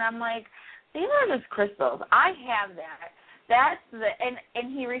these, and I'm like, these are just crystals. I have that. That's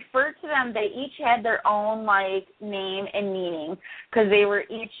and he referred to them. They each had their own name and meaning, because they were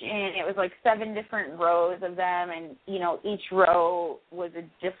each in. It was 7 different rows of them, and each row was a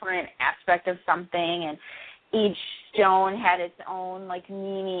different aspect of something, and each stone had its own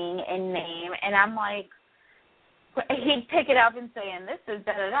meaning and name. And I'm like, he'd pick it up and say, and this is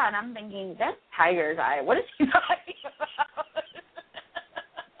da da da, and I'm thinking, that's tiger's eye. What is he talking about?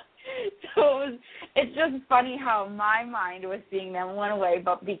 So it's just funny how my mind was seeing them one way,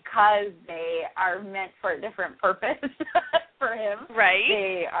 but because they are meant for a different purpose for him, right?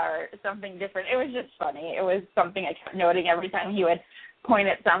 They are something different. It was just funny. It was something I kept noting every time he would point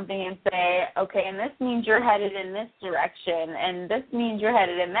at something and say, okay, and this means you're headed in this direction, and this means you're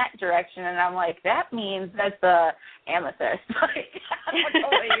headed in that direction, and I'm like, that means that's the amethyst. I don't know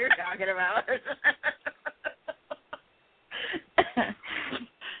what you're talking about.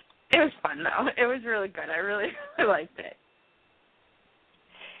 It was fun, though. It was really good. I really liked it.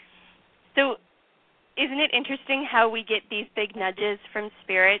 So isn't it interesting how we get these big nudges from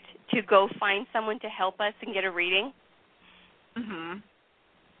Spirit to go find someone to help us and get a reading?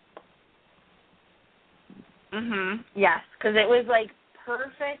 Yes, because it was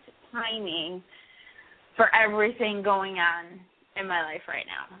perfect timing for everything going on in my life right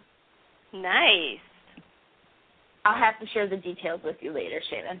now. Nice. I'll have to share the details with you later,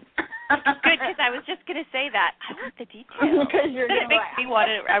 Shannon. Good, because I was just going to say that. I want the details. Because you're it makes me want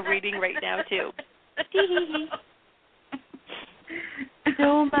a reading right now, too.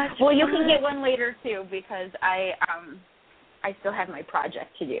 So much Well, you can get one later, too, because I still have my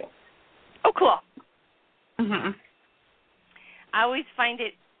project to do. Oh, cool. I always find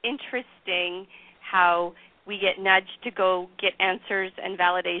it interesting how we get nudged to go get answers and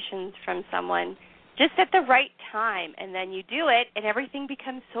validations from someone just at the right time, and then you do it, and everything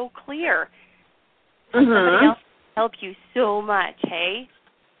becomes so clear. Somebody else can help you so much, hey?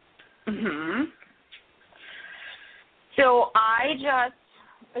 So I just,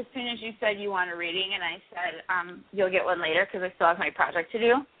 as soon as you said you want a reading, and I said you'll get one later because I still have my project to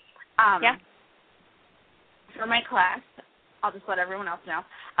do. Yeah. For my class, I'll just let everyone else know.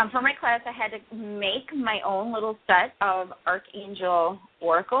 For my class, I had to make my own little set of Archangel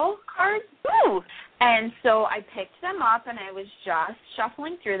Oracle cards. Ooh. And so I picked them up, and I was just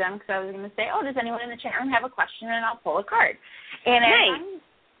shuffling through them because I was going to say, oh, does anyone in the chat room have a question? And I'll pull a card. And as I'm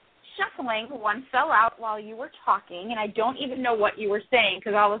shuffling, one fell out while you were talking, and I don't even know what you were saying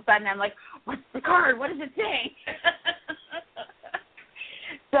because all of a sudden I'm like, what's the card? What is it saying?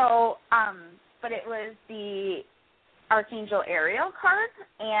 So, but it was the Archangel Ariel card,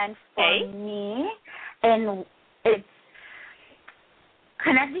 and for me, and it's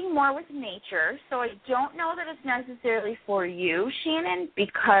connecting more with nature. So I don't know that it's necessarily for you, Shannon,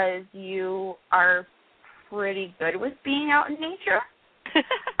 because you are pretty good with being out in nature.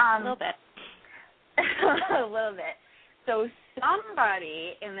 A little bit. A little bit. So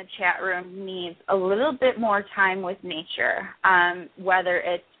somebody in the chat room needs a little bit more time with nature, whether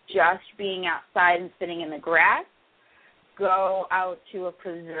it's just being outside and sitting in the grass, go out to a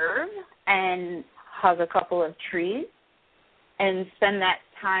preserve and hug a couple of trees, and spend that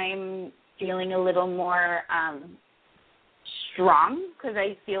time feeling a little more strong, because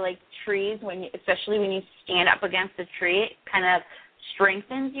I feel like trees, especially when you stand up against a tree, it kind of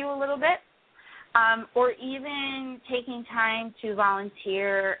strengthens you a little bit. Or even taking time to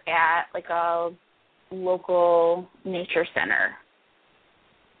volunteer at like a local nature center.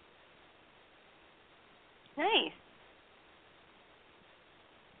 Nice.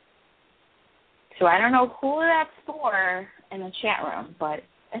 So I don't know who that's for in the chat room, but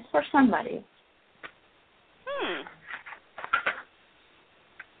it's for somebody.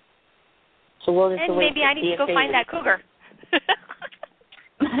 So we'll just and maybe I need to go find that cougar.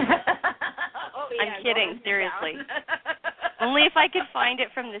 I'm kidding, seriously. Only if I could find it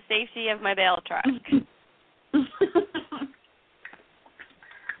from the safety of my bale truck.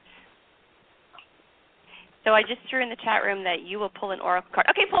 So I just threw in the chat room that you will pull an oracle card.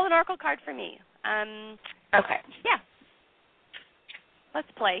 Okay, pull an oracle card for me. Okay. Yeah.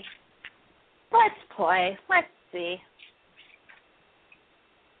 Let's play. Let's play. Let's see.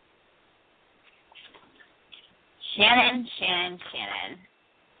 Shannon.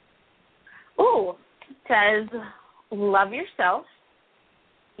 Ooh, it says, love yourself.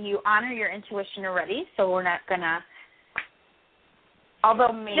 You honor your intuition already, so we're not going to,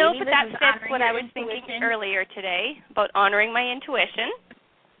 although maybe no, but this that is fits honoring what your I was intuition. thinking earlier today about honoring my intuition.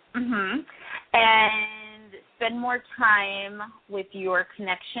 And spend more time with your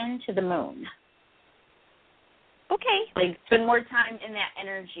connection to the moon. Okay. Like, spend more time in that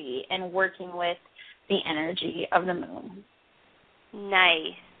energy and working with the energy of the moon.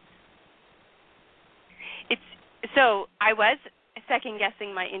 Nice. So I was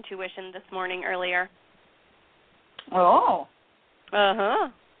second-guessing my intuition this morning earlier. Oh. Uh-huh.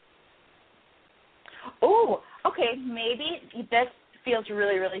 Oh, okay, maybe that feels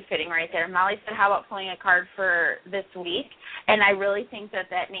really, really fitting right there. Molly said, how about pulling a card for this week? And I really think that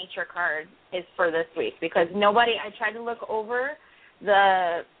nature card is for this week because I tried to look over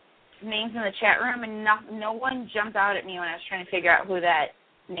the names in the chat room and no one jumped out at me when I was trying to figure out who that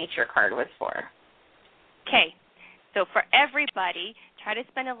nature card was for. Okay. So for everybody, try to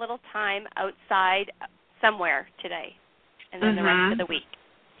spend a little time outside somewhere today and then the rest of the week,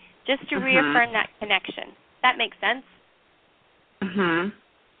 just to reaffirm that connection. That makes sense?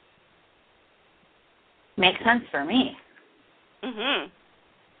 Makes sense for me. And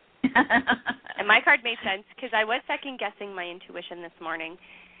my card made sense because I was second-guessing my intuition this morning.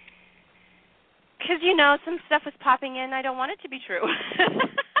 Because, some stuff was popping in. I don't want it to be true.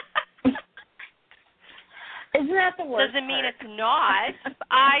 Isn't that the worst Doesn't mean part? it's not.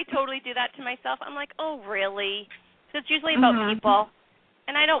 I totally do that to myself. I'm like, oh, really? So it's usually about people,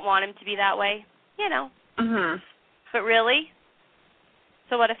 and I don't want them to be that way, But really?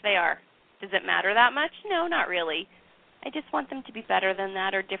 So what if they are? Does it matter that much? No, not really. I just want them to be better than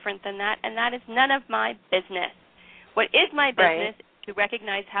that or different than that, and that is none of my business. What is my business is to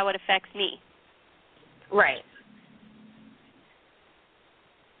recognize how it affects me. Right.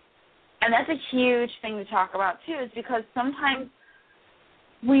 And that's a huge thing to talk about, too, is because sometimes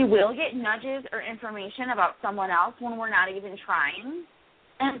we will get nudges or information about someone else when we're not even trying.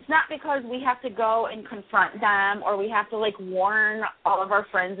 And it's not because we have to go and confront them or we have to, warn all of our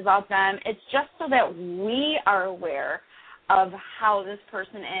friends about them. It's just so that we are aware of how this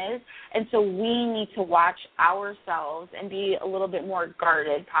person is. And so we need to watch ourselves and be a little bit more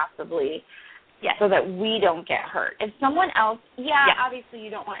guarded, possibly, so that we don't get hurt. If someone else, obviously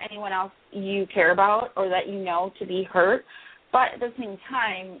you don't want anyone else you care about or that you know to be hurt, but at the same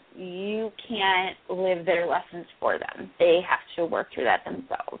time, you can't live their lessons for them. They have to work through that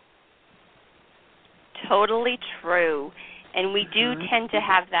themselves. Totally true. And we do tend to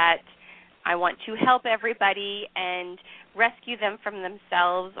have that, I want to help everybody and rescue them from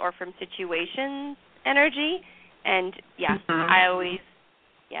themselves or from situations energy. And, I always,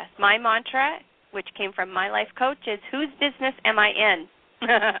 my mantra, which came from my life coach, is whose business am I in?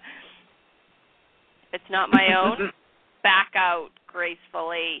 If it's not my own, back out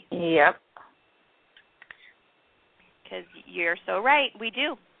gracefully. Yep. Because you're so right, we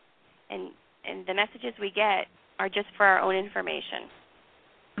do. And the messages we get are just for our own information.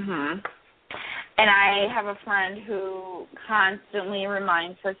 And I have a friend who constantly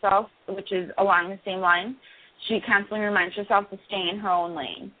reminds herself, which is along the same line, she constantly reminds herself to stay in her own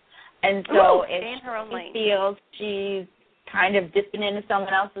lane. And so if she feels she's kind of dipping into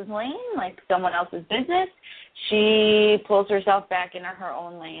someone else's lane, like someone else's business, she pulls herself back into her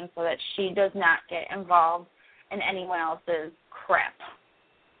own lane so that she does not get involved in anyone else's crap.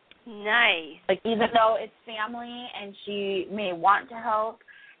 Nice. Even though it's family and she may want to help,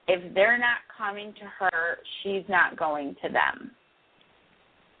 if they're not coming to her, she's not going to them.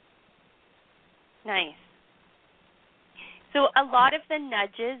 Nice. So a lot of the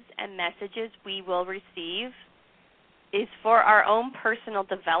nudges and messages we will receive is for our own personal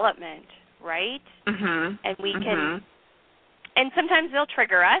development, right? And we can, and sometimes they'll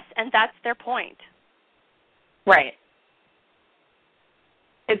trigger us, and that's their point. Right.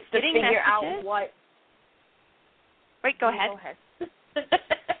 It's to Getting figure messages, out what. Right, go ahead.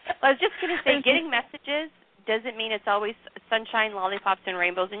 I was just going to say, getting messages doesn't mean it's always sunshine, lollipops, and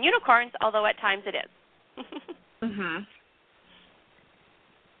rainbows and unicorns, although at times it is.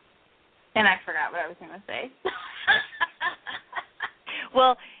 And I forgot what I was going to say.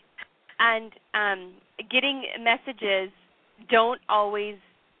 Well, and getting messages don't always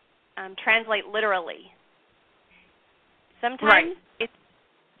translate literally. Sometimes it's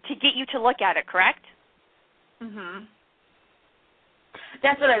to get you to look at it, correct? Mhm.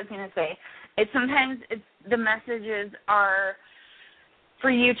 That's what I was going to say. Sometimes the messages are for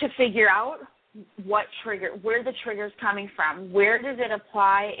you to figure out where the trigger's coming from. Where does it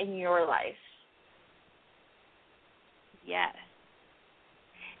apply in your life? Yes.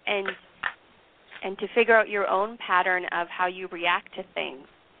 And to figure out your own pattern of how you react to things.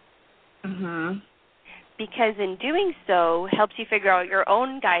 Mhm. Because in doing so helps you figure out your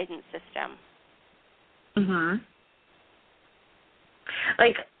own guidance system. Mhm.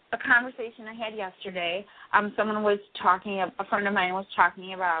 Like a conversation I had yesterday, someone was talking, a friend of mine was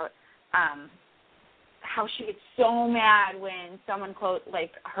talking about how she gets so mad when someone close,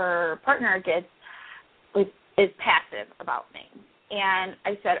 like her partner is passive about things. And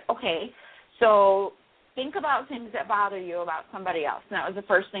I said, okay, so think about things that bother you about somebody else. And that was the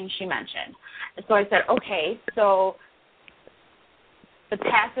first thing she mentioned. So I said, okay, so the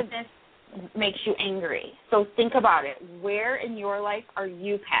passiveness makes you angry. So think about it. Where in your life are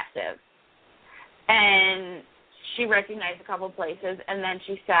you passive? And she recognized a couple places, and then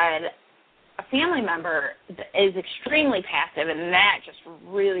she said a family member is extremely passive, and that just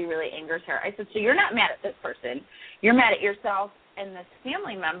really, really angers her. I said, so you're not mad at this person. You're mad at yourself and this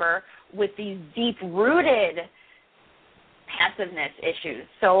family member with these deep-rooted passiveness issues.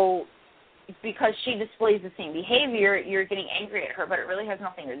 So because she displays the same behavior, you're getting angry at her, but it really has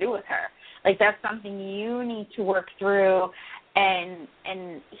nothing to do with her. Like, that's something you need to work through and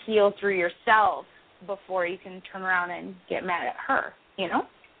heal through yourself before you can turn around and get mad at her, you know?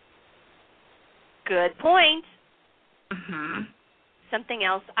 Good point. Mm-hmm. Something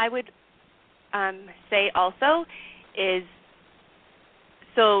else I would say also is,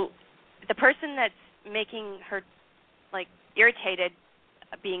 so the person that's making her, like, irritated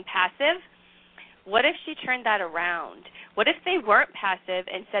being passive, what if she turned that around? What if they weren't passive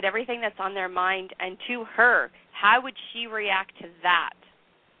and said everything that's on their mind and to her? How would she react to that?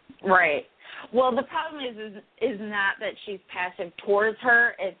 Right. Well, the problem is not that she's passive towards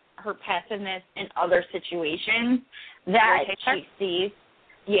her. It's her passiveness in other situations that she sees.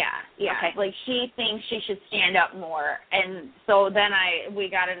 Yeah. Okay. Like, she thinks she should stand up more. And so then we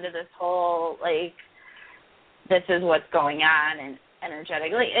got into this whole, like, this is what's going on and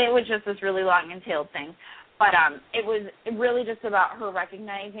energetic. Like, it was just this really long entailed thing. But it was really just about her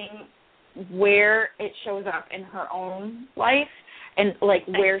recognizing where it shows up in her own life and, like,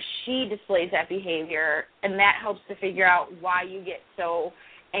 where she displays that behavior, and that helps to figure out why you get so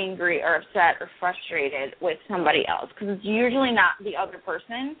angry or upset or frustrated with somebody else, because it's usually not the other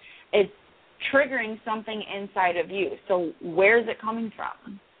person. It's triggering something inside of you. So where is it coming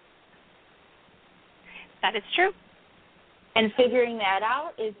from? That is true. And figuring that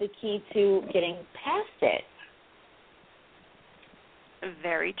out is the key to getting past it.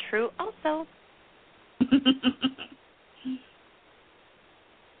 Very true also.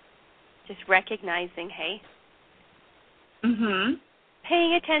 Just recognizing, hey. Mhm.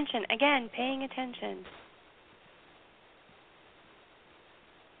 Paying attention. Again, paying attention.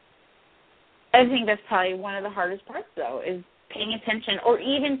 I think that's probably one of the hardest parts, though, is paying attention. Or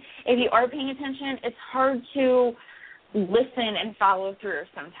even if you are paying attention, it's hard to listen and follow through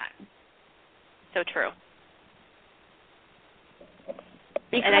sometimes. So true.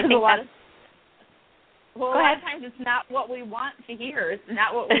 Because and I think a lot of times it's not what we want to hear. It's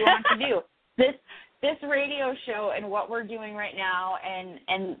not what we want to do. This radio show and what we're doing right now,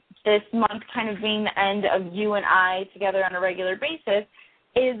 and this month kind of being the end of you and I together on a regular basis,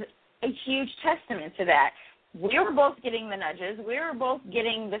 is a huge testament to that. We were both getting the nudges. We were both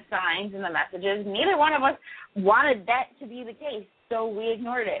getting the signs and the messages. Neither one of us wanted that to be the case, so we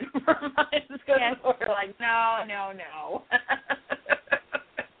ignored it. Yes. We're like, no.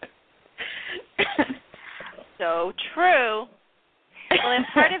 So true. Well, and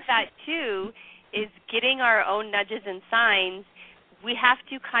part of that, too, is getting our own nudges and signs. We have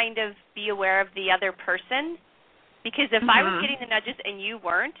to kind of be aware of the other person, because if I was getting the nudges and you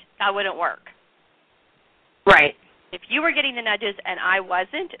weren't, that wouldn't work. Right. If you were getting the nudges and I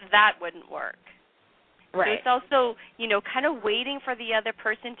wasn't, that wouldn't work. Right. So it's also, kind of waiting for the other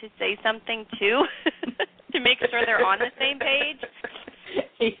person to say something, too, to make sure they're on the same page.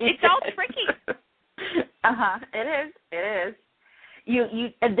 It's all tricky. It is. You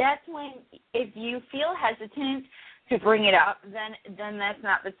that's when, if you feel hesitant to bring it up, then that's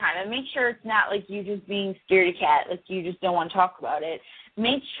not the time. And make sure it's not like you just being scaredy cat, like you just don't want to talk about it.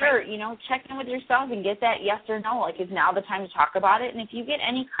 Make sure, check in with yourself and get that yes or no, like, is now the time to talk about it? And if you get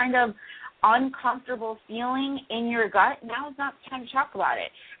any kind of uncomfortable feeling in your gut, now is not the time to talk about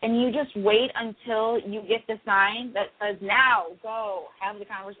it. And you just wait until you get the sign that says, now, go, have the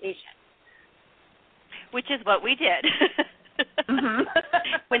conversation. which is what we did. Mhm.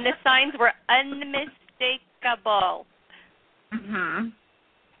 When the signs were unmistakable. Mhm.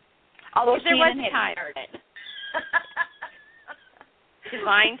 Although there was Shannon time. had started.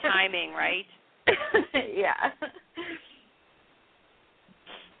 Divine timing, right? Yeah.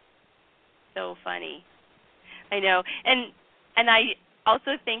 So funny. I know. And I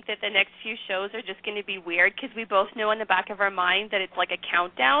also think that the next few shows are just going to be weird because we both know in the back of our mind that it's like a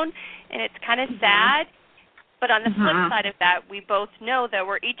countdown, and it's kind of sad. But on the flip side of that, we both know that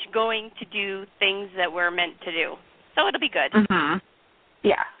we're each going to do things that we're meant to do. So it'll be good. Mhm.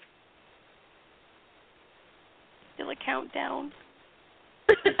 Yeah. Still a countdown.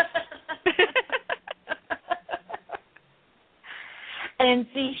 And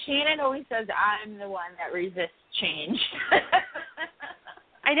see, Shannon always says I'm the one that resists change.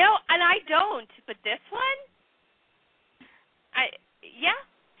 I know, and I don't. But this one,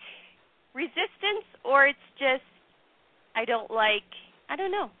 resistance, or it's just I don't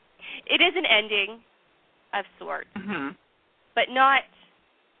know. It is an ending of sorts, but not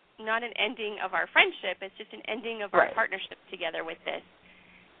an ending of our friendship. It's just an ending of our partnership together with this.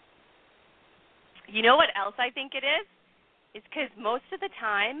 You know what else I think it is? It's because most of the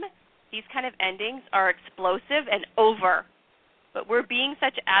time these kind of endings are explosive and over. But we're being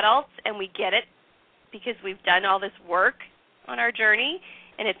such adults and we get it because we've done all this work on our journey,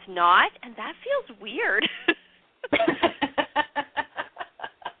 and it's not, and that feels weird.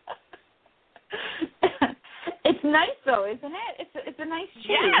 It's nice though, isn't it? It's a nice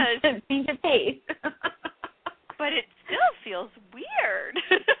change. Yes. Change of pace. But it still feels weird.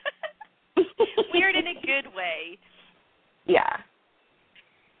 Weird in a good way. Yeah.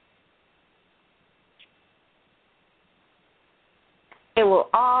 It will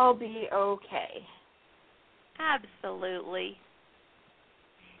all be okay. Absolutely.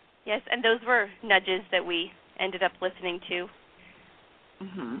 Yes, and those were nudges that we ended up listening to.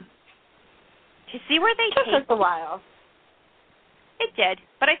 Mhm. To see where they Took take us a while. It did,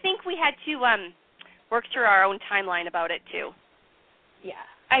 but I think we had to work through our own timeline about it too. Yeah,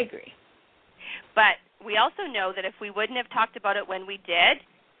 I agree. But we also know that if we wouldn't have talked about it when we did,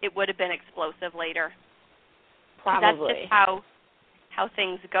 it would have been explosive later. Probably. That's just how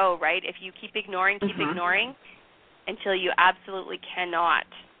things go, right? If you keep ignoring until you absolutely cannot,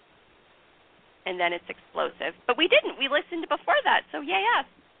 and then it's explosive. But we didn't. We listened before that, so yeah.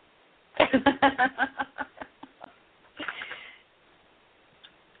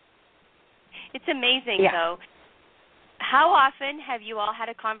 It's amazing, though. How often have you all had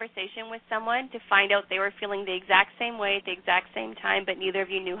a conversation with someone to find out they were feeling the exact same way at the exact same time, but neither of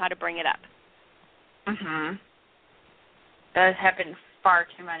you knew how to bring it up? Mhm. That has happened far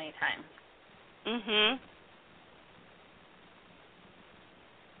too many times. Mhm.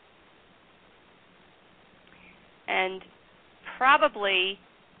 And probably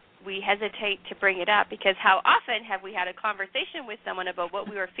we hesitate to bring it up because how often have we had a conversation with someone about what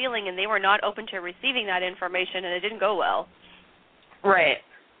we were feeling and they were not open to receiving that information and it didn't go well? Right.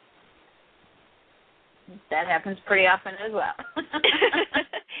 That happens pretty often as well.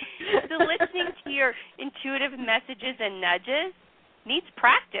 So listening to your intuitive messages and nudges needs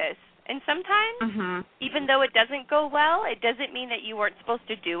practice. And sometimes, even though it doesn't go well, it doesn't mean that you weren't supposed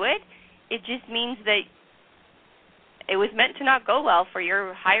to do it. It just means that it was meant to not go well for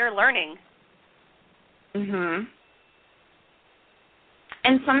your higher learning. And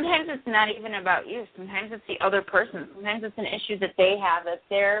sometimes it's not even about you. Sometimes it's the other person. Sometimes it's an issue that they have that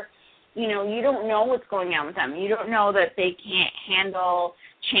they're, you don't know what's going on with them. You don't know that they can't handle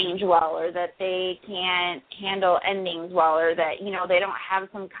change well, or that they can't handle endings well, or that, they don't have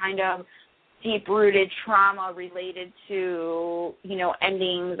some kind of deep-rooted trauma related to,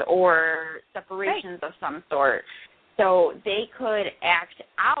 endings or separations of some sort. So they could act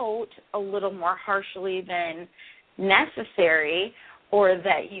out a little more harshly than necessary, or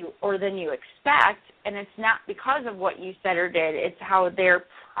than you expect, and it's not because of what you said or did. It's how they're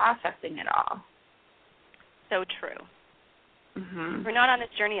processing it all. So true. We're not on this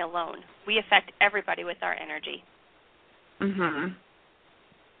journey alone. We affect everybody with our energy. And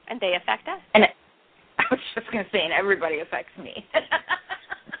they affect us. And I was just going to say, and everybody affects me.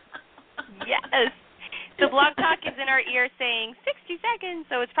 Yes. So Blog Talk is in our ear saying 60 seconds,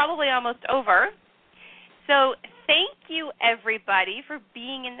 so it's probably almost over. So thank you, everybody, for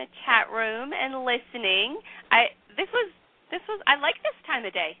being in the chat room and listening. I like this time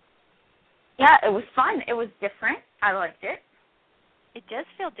of day. Yeah, it was fun. It was different. I liked it. It does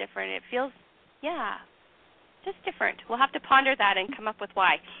feel different. It feels, just different. We'll have to ponder that and come up with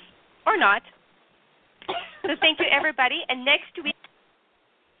why. Or not. So thank you, everybody. And next week,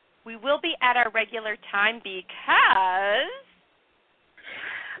 we will be at our regular time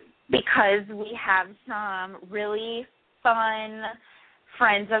because we have some really fun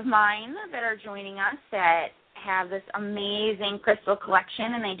friends of mine that are joining us that have this amazing crystal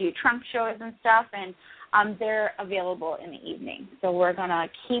collection, and they do trunk shows and stuff, and they're available in the evening. So we're going to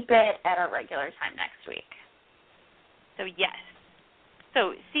keep it at our regular time next week. So yes.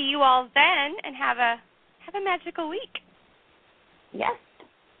 So see you all then, and have a magical week. Yes.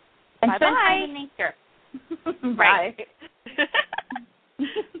 And bye-bye. spend time in nature. Bye.